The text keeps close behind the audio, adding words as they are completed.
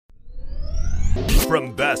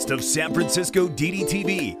From Best of San Francisco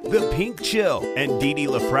DDTV, The Pink Chill, and Didi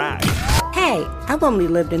LaFrac. Hey, I've only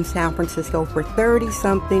lived in San Francisco for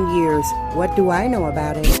 30-something years. What do I know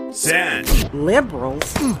about it? San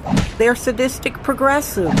Liberals? They're sadistic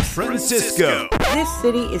progressives. Francisco. This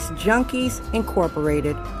city is Junkies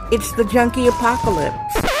Incorporated. It's the junkie apocalypse.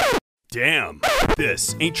 Damn,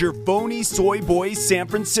 this ain't your phony soy boy San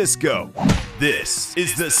Francisco. This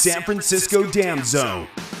is the San Francisco Dam Zone.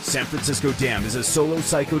 San Francisco Dam is a solo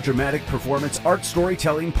psychodramatic performance art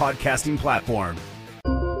storytelling podcasting platform.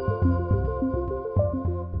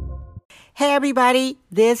 Hey everybody,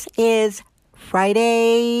 this is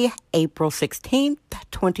Friday, April 16th,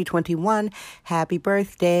 2021. Happy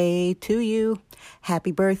birthday to you.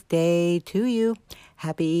 Happy birthday to you.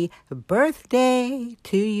 Happy birthday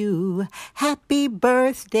to you. Happy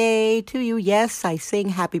birthday to you. Yes, I sing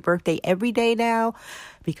happy birthday every day now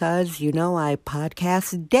because, you know, I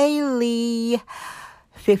podcast daily.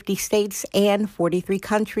 50 states and 43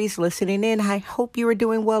 countries listening in. I hope you are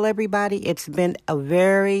doing well, everybody. It's been a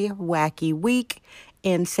very wacky week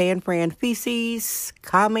in San Fran feces.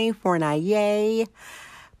 California.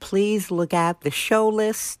 Please look at the show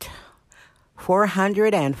list.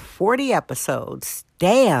 440 episodes.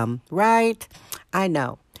 Damn, right? I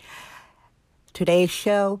know. Today's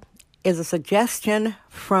show is a suggestion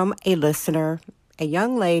from a listener, a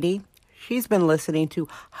young lady. She's been listening to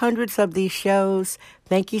hundreds of these shows.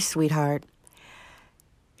 Thank you, sweetheart.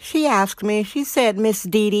 She asked me, she said, Miss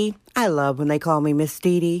Didi. I love when they call me Miss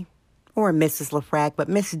Didi or Mrs. LaFrac, but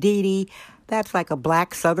Miss Didi, that's like a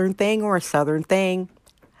black Southern thing or a Southern thing.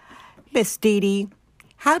 Miss Didi,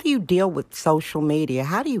 how do you deal with social media?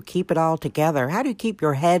 How do you keep it all together? How do you keep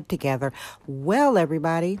your head together? Well,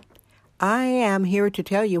 everybody, I am here to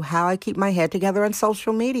tell you how I keep my head together on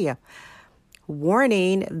social media.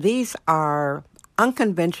 Warning, these are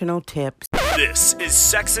unconventional tips. This is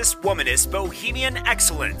Sexist Womanist Bohemian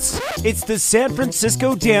Excellence. It's the San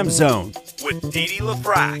Francisco Dam Zone with Didi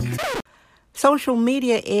LaFrac. Social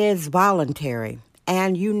media is voluntary,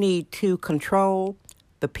 and you need to control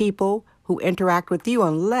the people who interact with you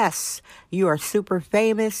unless you are super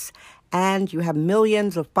famous and you have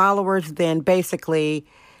millions of followers. Then basically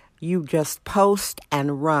you just post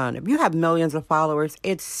and run. If you have millions of followers,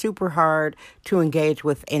 it's super hard to engage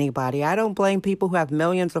with anybody. I don't blame people who have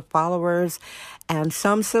millions of followers. And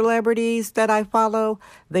some celebrities that I follow,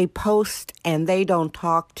 they post and they don't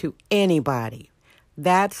talk to anybody.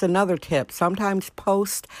 That's another tip. Sometimes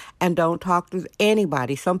post and don't talk to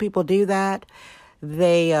anybody. Some people do that.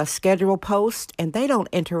 They schedule posts and they don't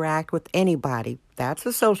interact with anybody. That's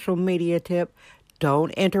a social media tip.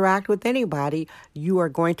 Don't interact with anybody. You are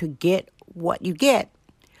going to get what you get.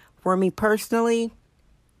 For me personally,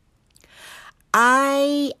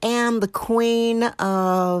 I am the queen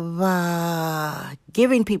of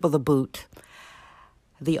giving people the boot.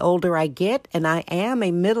 The older I get, and I am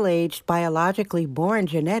a middle-aged, biologically born,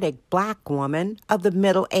 genetic black woman of the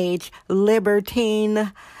middle-aged,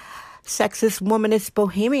 libertine, sexist, womanist,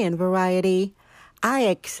 bohemian variety, I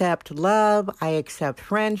accept love, I accept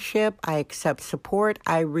friendship, I accept support,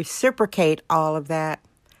 I reciprocate all of that.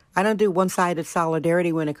 I don't do one-sided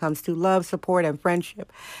solidarity when it comes to love, support, and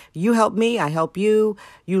friendship. You help me, I help you.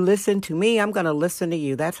 You listen to me, I'm going to listen to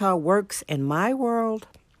you. That's how it works in my world.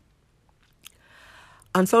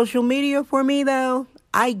 On social media for me, though,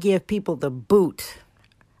 I give people the boot.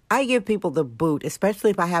 I give people the boot, especially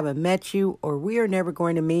if I haven't met you or we are never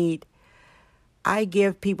going to meet. I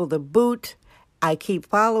give people the boot. I keep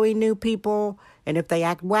following new people, and if they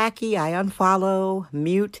act wacky, I unfollow,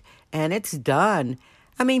 mute, and it's done.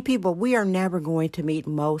 I mean, people, we are never going to meet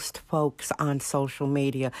most folks on social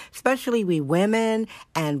media, especially we women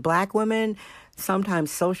and black women, sometimes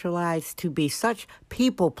socialized to be such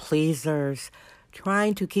people pleasers,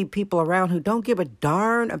 trying to keep people around who don't give a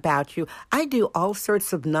darn about you. I do all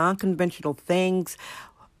sorts of non-conventional things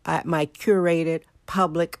at my curated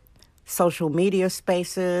public social media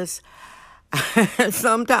spaces.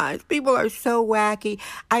 Sometimes people are so wacky.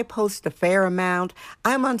 I post a fair amount.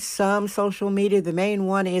 I'm on some social media. The main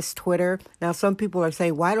one is Twitter. Now, some people are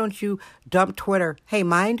saying, why don't you dump Twitter? Hey,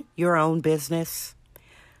 mind your own business.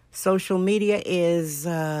 Social media is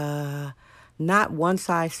not one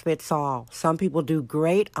size fits all. Some people do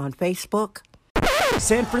great on Facebook.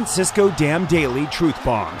 San Francisco Dam Daily Truth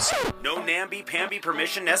Bombs. No namby-pamby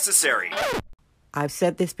permission necessary. I've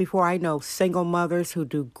said this before. I know single mothers who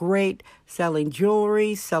do great selling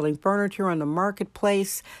jewelry, selling furniture on the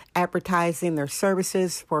marketplace, advertising their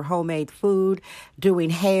services for homemade food, doing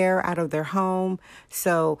hair out of their home.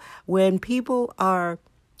 So when people are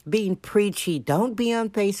being preachy. Don't be on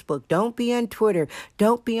Facebook. Don't be on Twitter.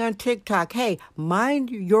 Don't be on TikTok. Hey, mind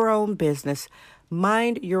your own business.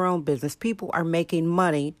 Mind your own business. People are making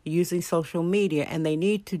money using social media, and they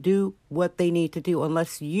need to do what they need to do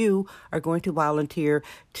unless you are going to volunteer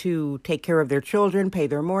to take care of their children, pay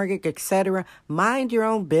their mortgage, etc. Mind your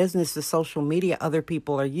own business, the social media other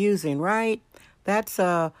people are using, right? That's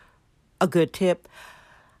a good tip.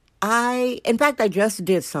 In fact, I just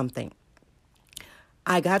did something.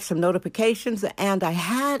 I got some notifications and I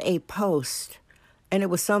had a post, and it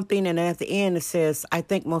was something, and at the end it says, I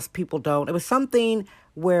think most people don't. It was something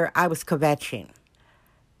where I was kvetching.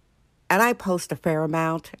 And I post a fair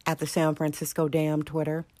amount at the San Francisco Dam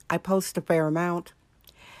Twitter. I post a fair amount.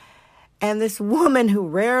 And this woman who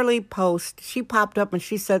rarely posts, she popped up and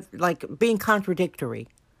she said, like, being contradictory.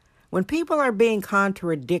 When people are being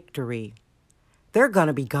contradictory, they're going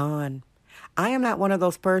to be gone. I am not one of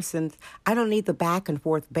those persons. I don't need the back and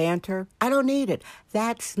forth banter. I don't need it.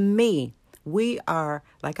 That's me. We are,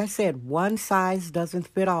 like I said, one size doesn't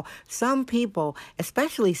fit all. Some people,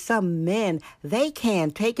 especially some men, they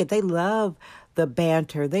can't take it. They love the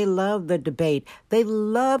banter. They love the debate. They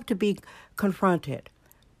love to be confronted.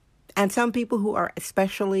 And some people who are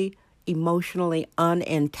especially emotionally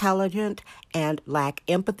unintelligent and lack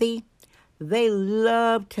empathy, they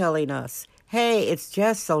love telling us, hey, it's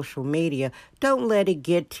just social media. Don't let it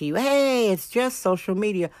get to you. Hey, it's just social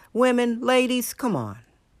media. Women, ladies, come on.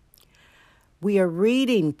 We are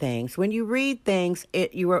reading things. When you read things,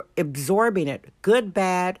 you are absorbing it, good,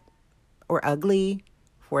 bad, or ugly,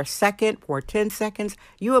 for a second, for 10 seconds.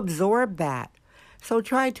 You absorb that. So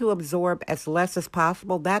try to absorb as less as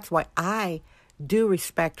possible. That's why I do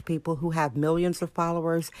respect people who have millions of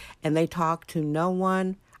followers and they talk to no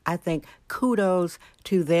one. I think kudos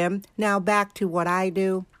to them. Now back to what I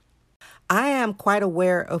do. I am quite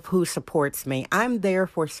aware of who supports me. I'm there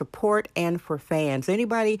for support and for fans.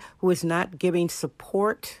 Anybody who is not giving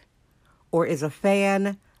support or is a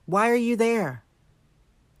fan, why are you there?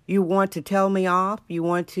 You want to tell me off? You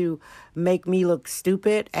want to make me look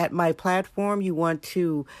stupid at my platform? You want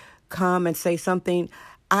to come and say something?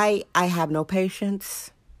 I have no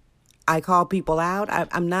patience. I call people out.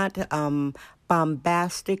 I'm not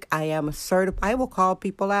bombastic. I am assertive. I will call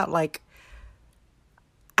people out. Like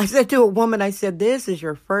I said to a woman, I said, this is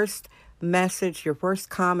your first message, your first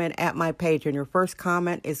comment at my page, and your first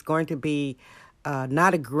comment is going to be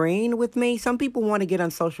not agreeing with me. Some people want to get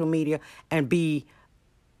on social media and be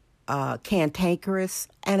cantankerous.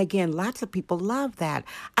 And again, lots of people love that.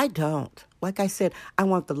 I don't. Like I said, I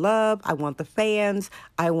want the love. I want the fans.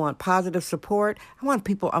 I want positive support. I want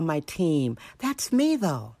people on my team. That's me,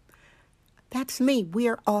 though. That's me. We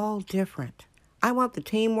are all different. I want the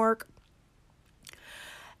teamwork.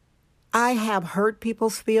 I have hurt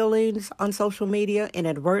people's feelings on social media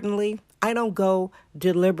inadvertently. I don't go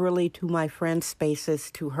deliberately to my friends'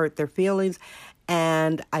 spaces to hurt their feelings,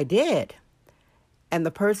 and I did. And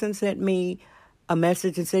the person sent me a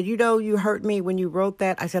message and said, you hurt me when you wrote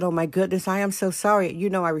that. I said, oh my goodness, I am so sorry.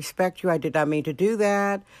 I respect you. I did not mean to do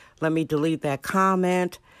that. Let me delete that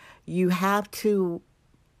comment. You have to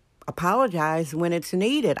apologize when it's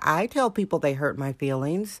needed. I tell people they hurt my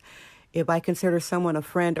feelings. If I consider someone a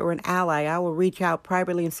friend or an ally, I will reach out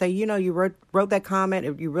privately and say, you wrote that comment.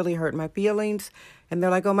 If you really hurt my feelings. And they're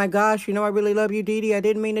like, oh my gosh, I really love you, Dee Dee. I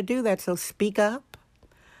didn't mean to do that. So speak up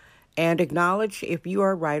and acknowledge if you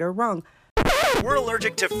are right or wrong. We're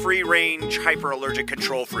allergic to free-range, hyper-allergic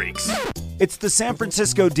control freaks. It's the San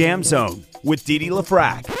Francisco Dam Zone with Dee Dee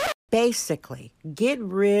LaFrac. Basically, get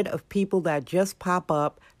rid of people that just pop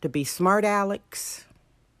up to be smart alecks.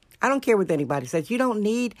 I don't care what anybody says. You don't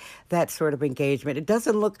need that sort of engagement. It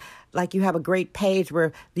doesn't look like you have a great page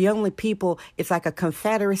where the only people, it's like a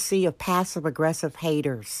confederacy of passive-aggressive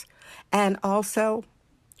haters. And also,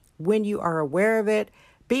 when you are aware of it,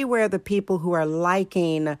 beware of the people who are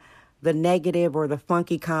liking the negative or the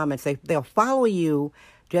funky comments. They'll follow you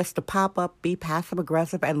just to pop up, be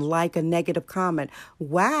passive-aggressive, and like a negative comment.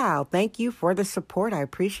 Wow, thank you for the support. I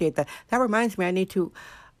appreciate that. That reminds me, I need to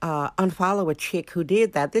unfollow a chick who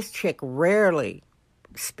did that. This chick rarely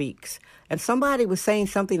speaks. And somebody was saying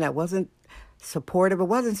something that wasn't supportive. It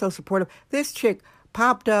wasn't so supportive. This chick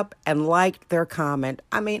popped up and liked their comment.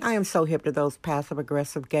 I mean, I am so hip to those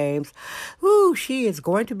passive-aggressive games. Ooh, she is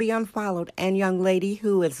going to be unfollowed. And young lady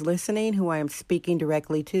who is listening, who I am speaking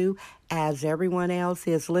directly to, as everyone else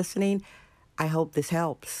is listening, I hope this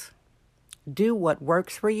helps. Do what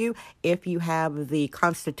works for you. If you have the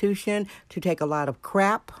constitution to take a lot of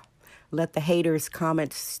crap, let the haters'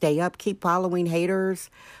 comments stay up. Keep following haters.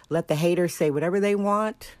 Let the haters say whatever they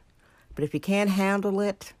want. But if you can't handle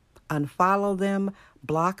it, unfollow them,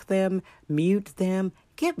 block them, mute them,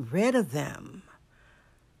 get rid of them.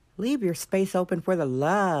 Leave your space open for the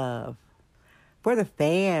love, for the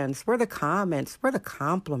fans, for the comments, for the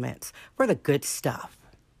compliments, for the good stuff.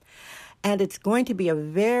 And it's going to be a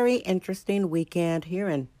very interesting weekend here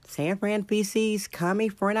in San Fran, Feces,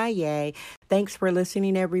 California. Thanks for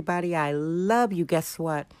listening, everybody. I love you. Guess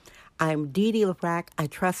what? I'm Dee Dee LaFrac. I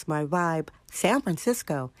trust my vibe. San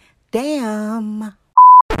Francisco. Damn.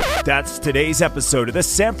 That's today's episode of the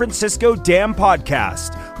San Francisco Damn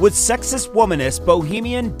Podcast with sexist womanist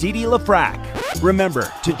bohemian Dee Dee LaFrac.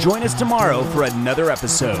 Remember to join us tomorrow for another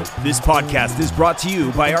episode. This podcast is brought to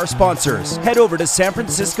you by our sponsors. Head over to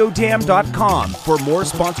sanfranciscodamn.com for more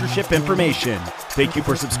sponsorship information. Thank you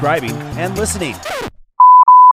for subscribing and listening.